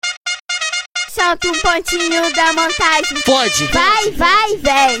Solta um pontinho da montagem. Pode. Vai, vai,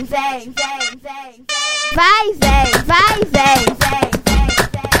 vem, vem, vem, vem. Vai, vem, vai, vem, vem,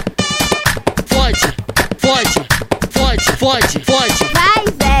 vem. Pode, pode, pode, pode, pode. Vai,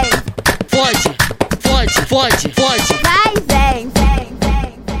 vem. Pode, pode, pode, pode. Vai, vem, vem, vem,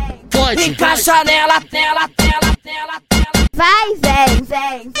 vem. Pode. Encaixa nela, tela, tela, tela, tela. Vai, vem,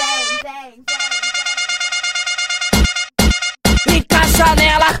 vem, vem, vem, vem. Encaixa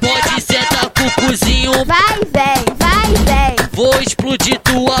nela, Pode sentar com o cozinho. Vai, vem, vai, vem. Vou explodir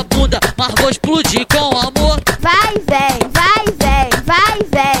tua bunda, mas vou explodir com amor. Vai, vem, vai, vem, vai,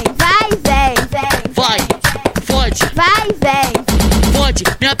 vem, vai, vem, vem. Vai, fode, Vai, vem, fode,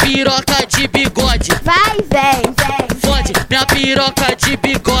 minha piroca de bigode. vai, vem, vem. Fode, minha piroca de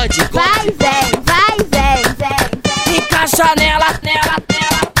bigode. Vai, vem, vai, vem, vem, vem. encaixa nela, tela,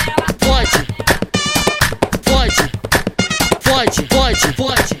 tela, tela. Fode, fode, fode, fode,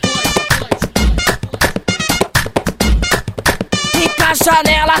 fode. Encaixa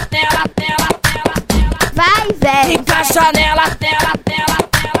nela, tela, tela, tela, tela. Vai, vem, Encaixa nela, tela, tela,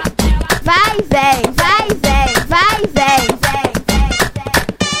 tela, tela. vai, vem, vai, vem, vai, vem, vem, vem.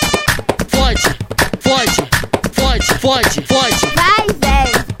 Fode, fode, fode, fode, fode. Vai,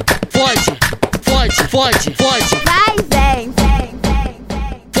 vem, Fode, fode, fode, fode. vai, vem, vem, vem,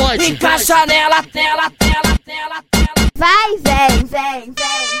 vem. Fode, Encaixa nela, tela, tela, tela, tela. Vai, vem, vem,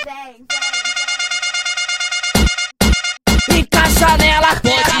 vem, vem, Encaixa nela,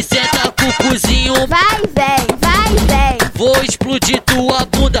 pode sentar com o cozinho. vai, vem, vai, vem. Vou explodir tua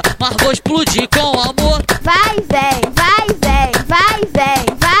bunda, mas vou explodir com amor. Vai, vem, vai, vem, vai, vem,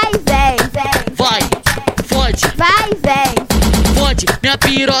 vai, vem, vem. Vai, fode, Vai, vem, fode, minha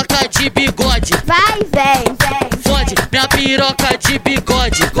piroca de bigode. vai, vem, vem. Fode, minha piroca de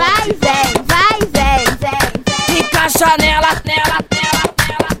bigode. Vai, vem, vai, vem, vem, vem. encaixa nela, tela, tela,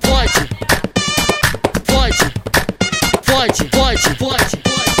 tela. Fode, fode, fode, fode, fode.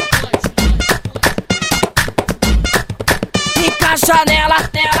 Encaixa nela,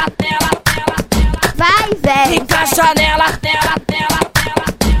 tela, tela, tela, tela. Vai, vem, Encaixa nela, tela, tela, tela,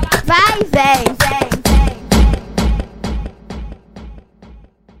 tela. vai, vem,